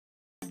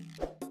Hello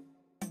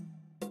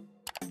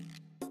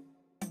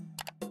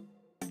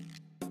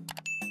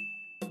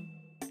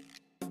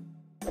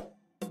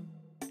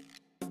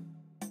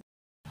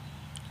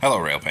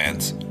rail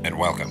fans, and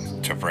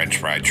welcome to French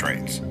Fried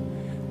Trains.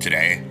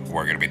 Today,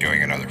 we're going to be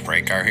doing another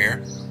freight car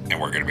here,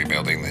 and we're going to be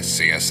building this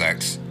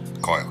CSX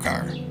Coil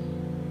car.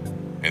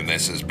 And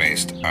this is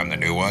based on the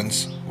new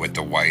ones with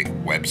the white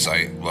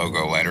website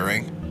logo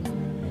lettering.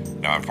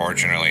 Now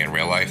unfortunately in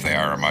real life they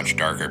are a much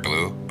darker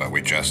blue, but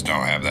we just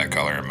don't have that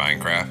color in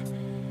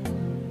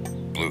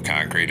Minecraft. Blue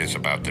concrete is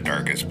about the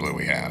darkest blue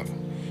we have.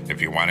 If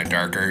you want it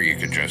darker, you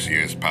could just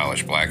use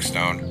polished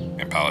blackstone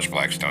and polished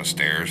blackstone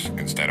stairs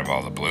instead of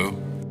all the blue.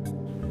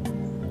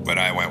 But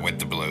I went with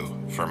the blue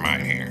for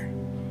mine here.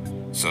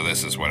 So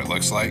this is what it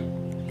looks like.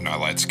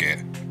 Now let's get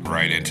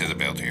right into the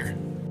build here.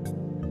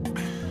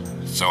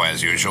 So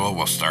as usual,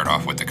 we'll start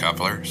off with the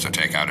coupler. So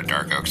take out a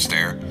dark oak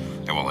stair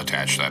and we'll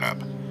attach that up.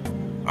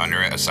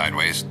 Under it, a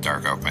sideways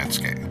dark oak fence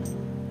gate.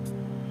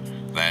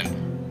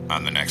 Then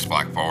on the next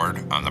block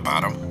forward on the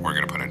bottom, we're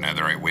going to put a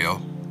netherite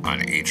wheel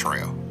on each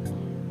rail.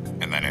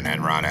 And then an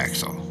end rod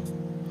axle.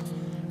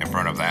 In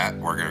front of that,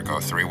 we're going to go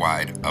 3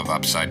 wide of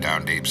upside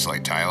down deep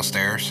slate tile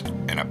stairs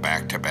in a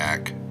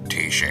back-to-back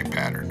T-shaped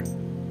pattern.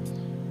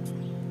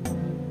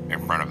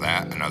 In front of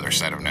that, another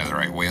set of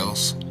netherite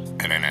wheels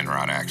and an end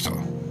rod axle.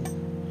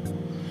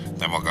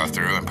 Then we'll go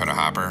through and put a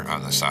hopper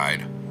on the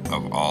side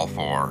of all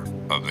 4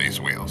 of these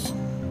wheels.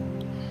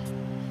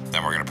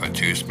 Then we're going to put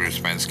 2 spruce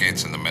fence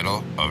gates in the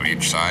middle of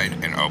each side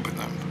and open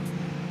them.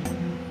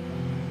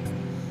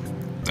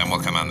 Then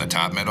we'll come on the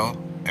top middle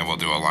and we'll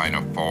do a line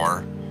of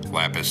 4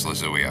 lapis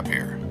lazuli up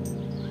here.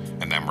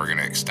 And then we're going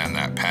to extend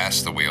that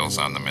past the wheels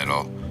on the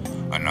middle,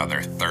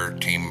 another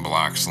 13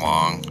 blocks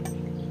long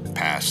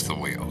past the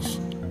wheels.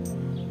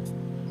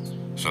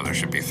 So there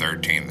should be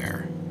 13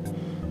 there.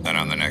 Then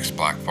on the next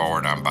block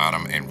forward on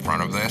bottom in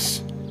front of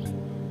this,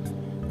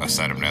 a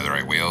set of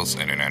netherite wheels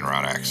and an end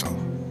rod axle.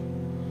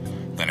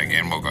 Then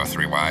again we'll go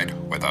 3 wide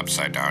with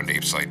upside down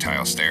deep slate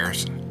tile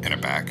stairs in a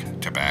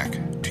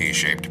back-to-back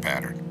T-shaped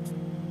pattern.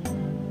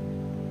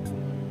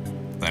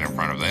 Then in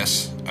front of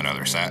this,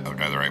 another set of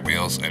netherite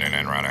wheels and an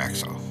end rod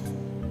axle.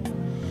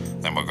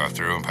 Then we'll go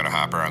through and put a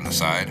hopper on the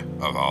side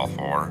of all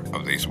 4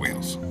 of these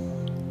wheels.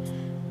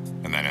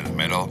 And then in the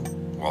middle,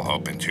 we'll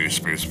open 2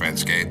 spruce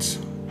fence gates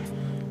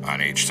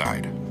on each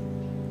side.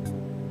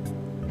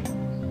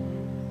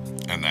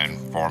 And then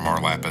 4 more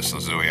lapis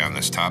lazuli on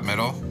this top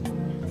middle.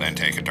 Then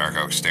take a dark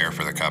oak stair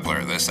for the coupler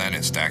at this end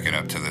and stack it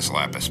up to this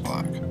lapis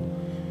block.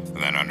 And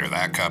then under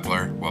that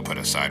coupler, we'll put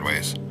a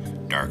sideways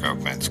dark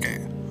oak fence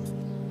gate.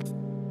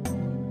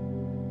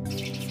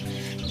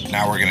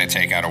 Now we're going to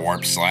take out a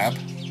warp slab,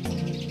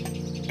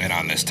 and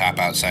on this top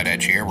outside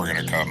edge here we're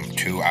going to come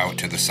 2 out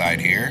to the side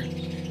here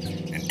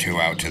and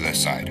 2 out to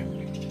this side.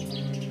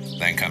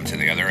 Then come to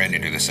the other end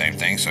and do the same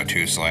thing, so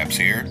 2 slabs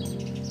here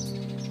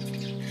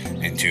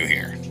and 2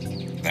 here.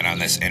 Then on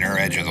this inner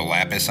edge of the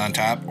lapis on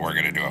top, we're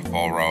going to do a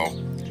full row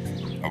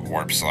of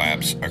warp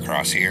slabs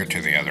across here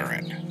to the other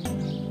end.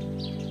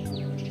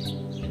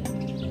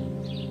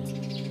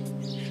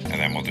 And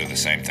then we'll do the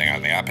same thing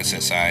on the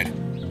opposite side.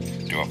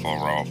 Do a full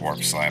row of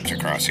warp slabs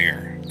across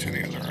here to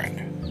the other end.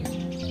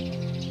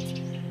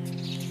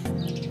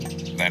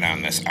 Then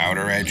on this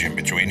outer edge in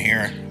between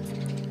here,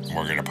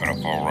 we're going to put a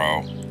full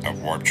row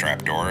of warp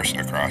trap doors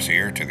across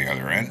here to the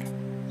other end.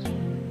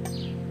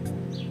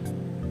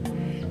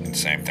 And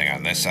same thing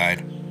on this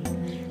side,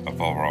 a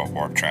full row of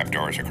warp trap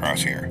doors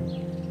across here.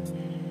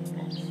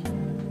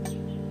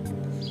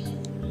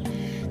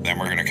 Then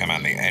we're going to come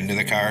on the end of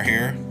the car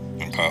here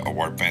and put a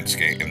warp fence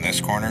gate in this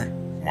corner,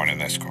 1 in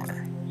this corner.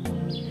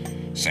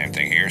 Same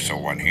thing here, so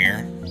 1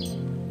 here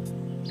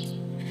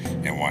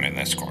and 1 in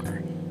this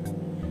corner.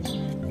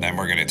 Then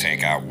we're going to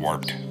take out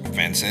warped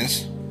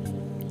fences,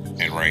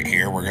 and right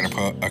here we're going to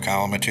put a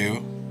column of 2,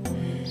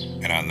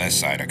 and on this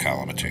side a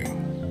column of 2.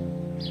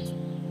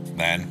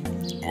 Then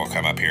we'll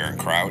come up here and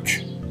crouch,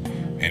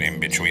 and in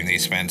between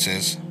these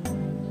fences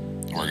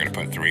we're going to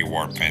put 3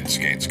 warp fence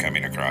gates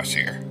coming across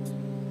here.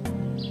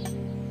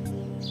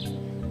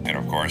 And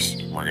of course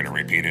we're going to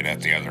repeat it at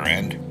the other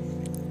end.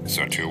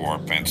 So 2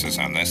 warp fences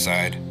on this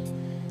side,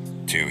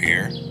 2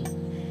 here,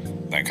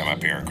 then come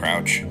up here and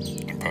crouch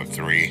and put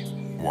 3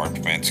 warp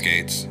fence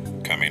gates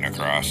coming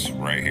across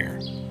right here.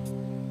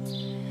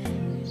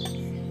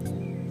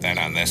 Then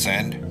on this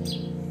end,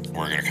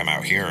 we're going to come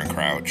out here and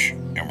crouch,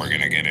 and we're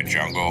going to get a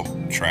jungle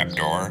trap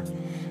door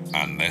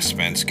on this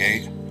fence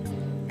gate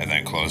and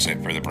then close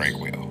it for the brake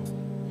wheel.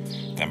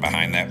 Then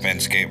behind that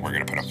fence gate, we're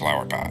going to put a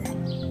flower pot.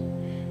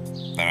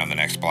 Then on the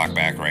next block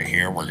back right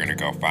here, we're going to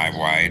go 5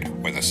 wide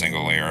with a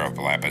single layer of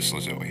lapis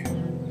lazuli.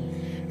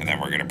 And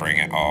then we're going to bring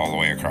it all the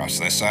way across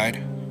this side.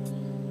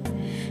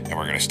 And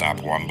we're going to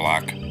stop 1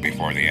 block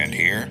before the end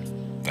here,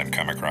 then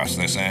come across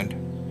this end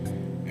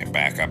and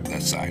back up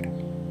this side.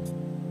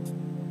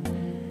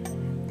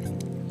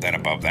 Then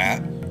above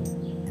that,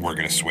 we're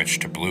going to switch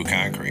to blue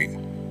concrete.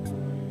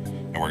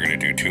 And we're going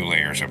to do 2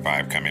 layers of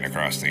 5 coming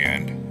across the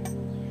end.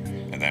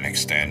 And then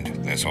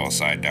extend this whole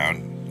side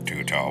down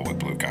to tall with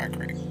blue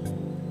concrete.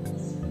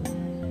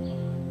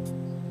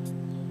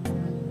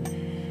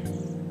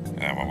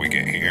 we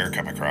get here,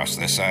 come across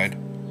this side,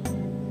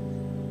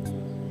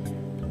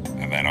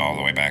 and then all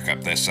the way back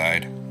up this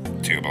side,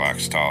 2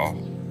 blocks tall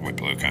with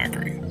blue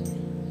concrete.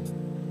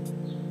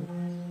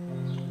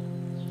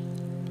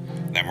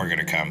 Then we're going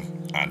to come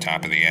on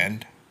top of the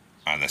end,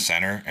 on the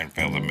center, and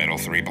fill the middle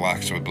 3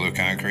 blocks with blue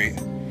concrete,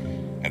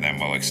 and then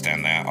we'll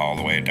extend that all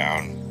the way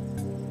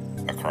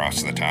down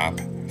across the top,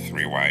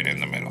 3 wide in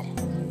the middle,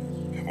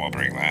 and we'll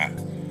bring that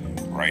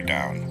right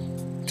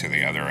down to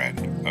the other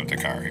end of the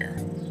car here,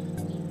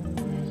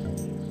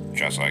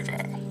 just like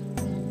that.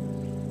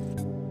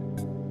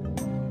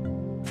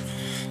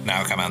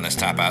 Now come on this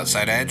top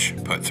outside edge,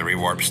 put 3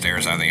 warp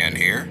stairs on the end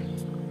here,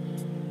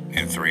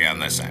 and 3 on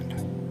this end.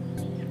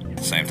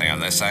 Same thing on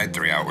this side,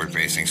 3 outward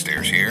facing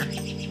stairs here.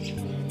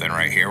 Then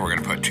right here we're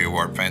going to put 2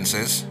 warp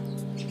fences,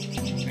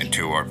 and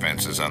 2 warp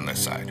fences on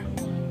this side.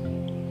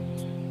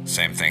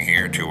 Same thing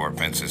here, 2 warp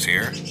fences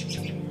here.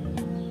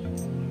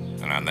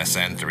 And on this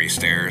end, 3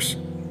 stairs,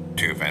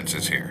 2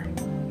 fences here.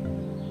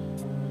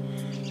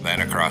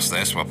 Then across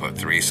this, we'll put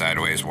 3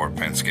 sideways warp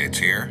fence gates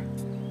here,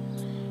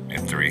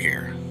 and 3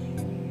 here.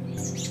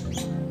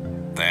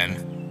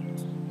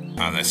 Then,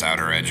 on this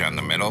outer edge on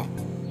the middle,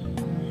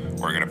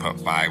 we're going to put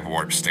 5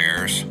 warp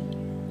stairs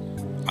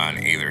on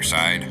either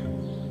side,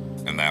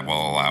 and that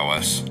will allow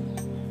us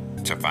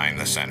to find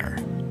the center.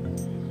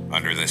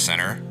 Under this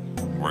center,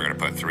 we're going to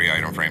put 3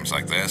 item frames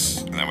like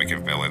this, and then we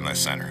can fill in this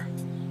center.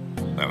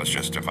 That was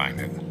just to find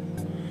it.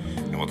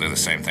 And we'll do the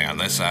same thing on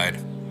this side.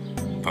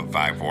 Put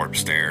 5 warp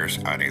stairs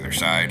on either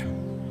side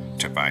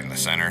to find the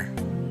center,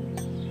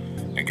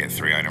 and get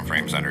 3 item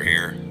frames under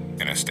here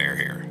and a stair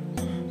here.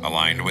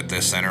 Aligned with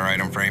this center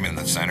item frame in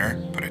the center,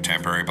 put a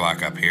temporary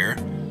block up here,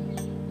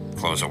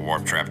 close a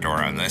warp trap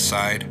door on this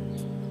side,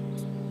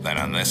 then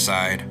on this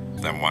side,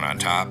 then 1 on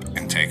top,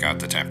 and take out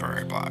the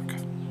temporary block.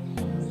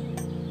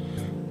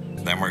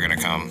 Then we're going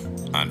to come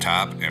on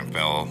top and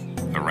fill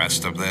the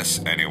rest of this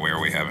anywhere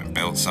we haven't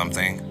built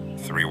something,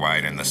 3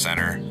 wide in the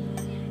center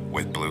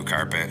with blue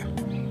carpet,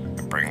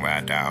 and bring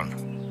that down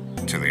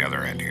to the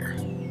other end here.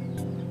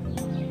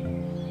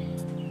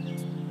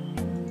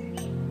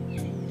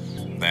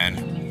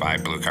 Then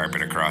 5 blue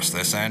carpet across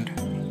this end,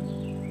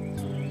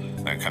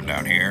 then come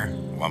down here,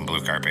 1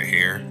 blue carpet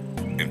here,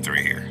 and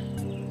 3 here.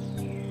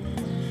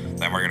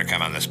 Then we're going to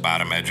come on this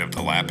bottom edge of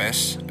the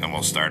lapis, and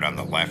we'll start on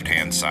the left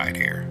hand side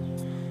here.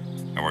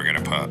 And we're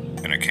going to put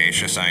an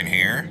acacia sign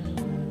here,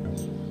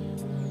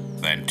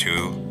 then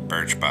 2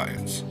 birch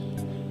buttons.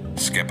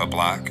 Skip a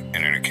block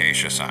and an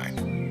acacia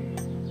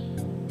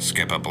sign.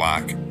 Skip a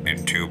block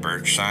and 2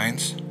 birch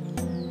signs,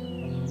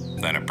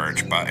 then a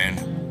birch button,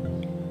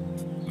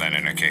 then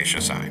an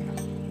acacia sign.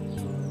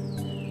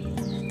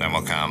 Then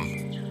we'll come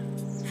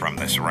from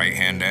this right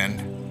hand end,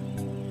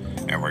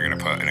 and we're going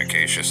to put an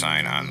acacia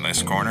sign on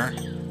this corner,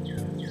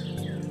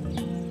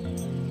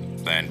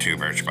 then 2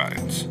 birch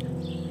buttons.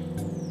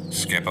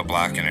 Skip a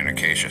block and an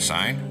acacia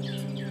sign,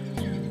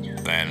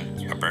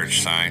 then a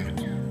birch sign,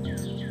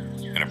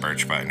 and a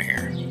birch button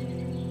here.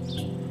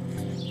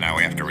 Now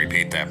we have to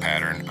repeat that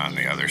pattern on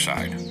the other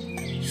side.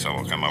 So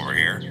we'll come over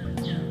here.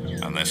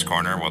 On this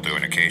corner, we'll do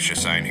an acacia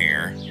sign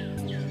here,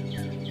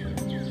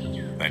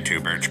 then 2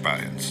 birch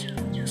buttons.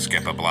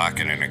 Skip a block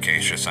and an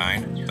acacia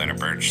sign, then a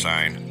birch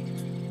sign,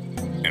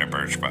 and a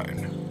birch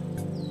button.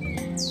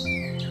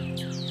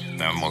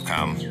 Then we'll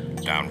come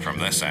down from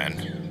this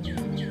end,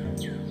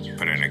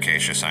 put an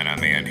acacia sign on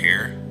the end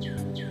here,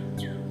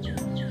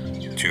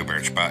 2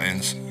 birch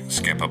buttons,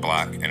 skip a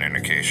block, and an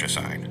acacia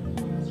sign.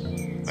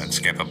 Then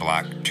skip a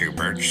block, 2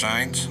 birch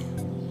signs,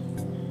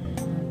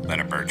 then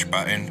a birch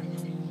button,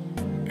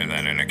 and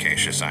then an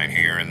acacia sign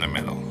here in the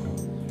middle.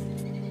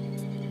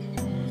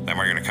 Then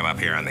we're going to come up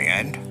here on the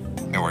end,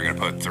 and we're going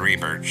to put 3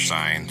 birch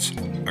signs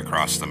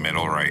across the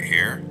middle right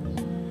here,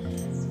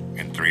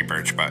 and 3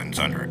 birch buttons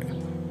under it.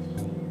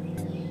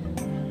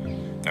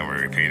 Then we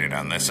repeat it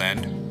on this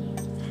end.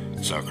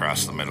 So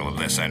across the middle of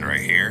this end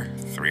right here,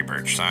 3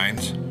 birch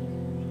signs,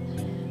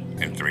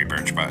 and 3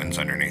 birch buttons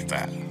underneath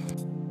that.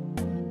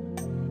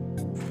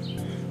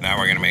 Now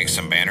we're going to make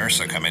some banners,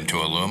 so come into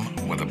a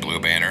loom with a blue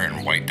banner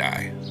and white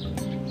dye.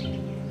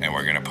 And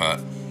we're going to put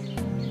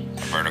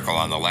a vertical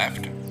on the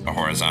left, a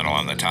horizontal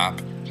on the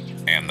top,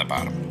 and the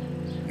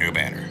bottom. New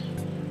banner.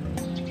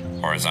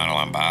 Horizontal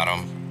on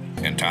bottom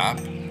and top,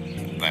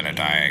 then a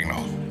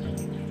diagonal.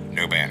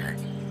 New banner.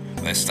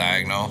 This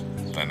diagonal,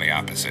 then the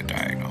opposite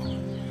diagonal.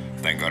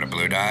 Then go to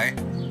blue dye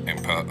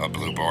and put a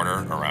blue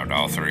border around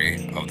all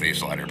 3 of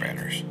these letter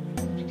banners.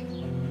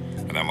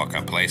 And then we'll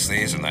come place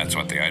these, and that's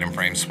what the item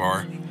frame's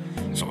for.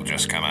 So we'll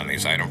just come on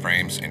these item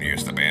frames and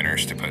use the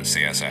banners to put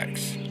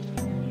CSX.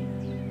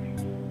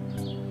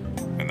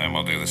 And then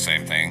we'll do the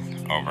same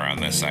thing over on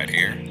this side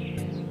here.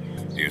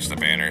 Use the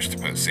banners to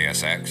put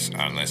CSX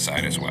on this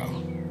side as well.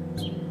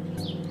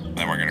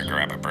 Then we're going to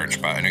grab a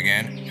birch button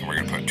again, and we're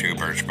going to put 2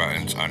 birch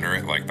buttons under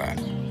it like that.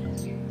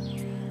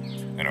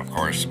 And of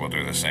course, we'll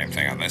do the same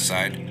thing on this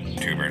side,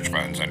 2 birch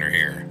buttons under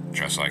here,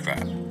 just like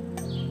that.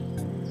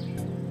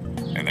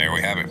 And there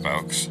we have it,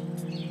 folks.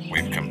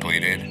 we've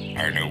completed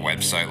our new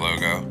website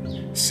logo,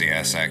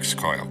 CSX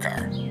Coil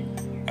Car.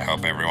 I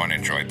hope everyone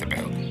enjoyed the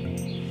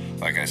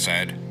build. Like I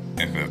said,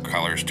 if the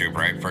color's too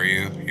bright for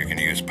you, you can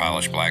use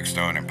polished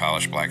blackstone and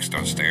polished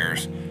blackstone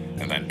stairs,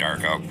 and then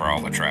dark oak for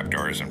all the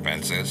trapdoors and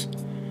fences,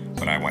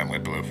 but I went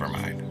with blue for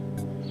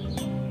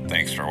mine.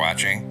 Thanks for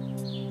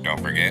watching. Don't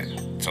forget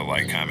to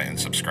like, comment, and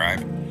subscribe,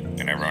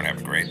 and everyone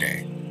have a great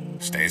day.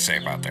 Stay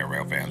safe out there,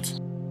 rail fans.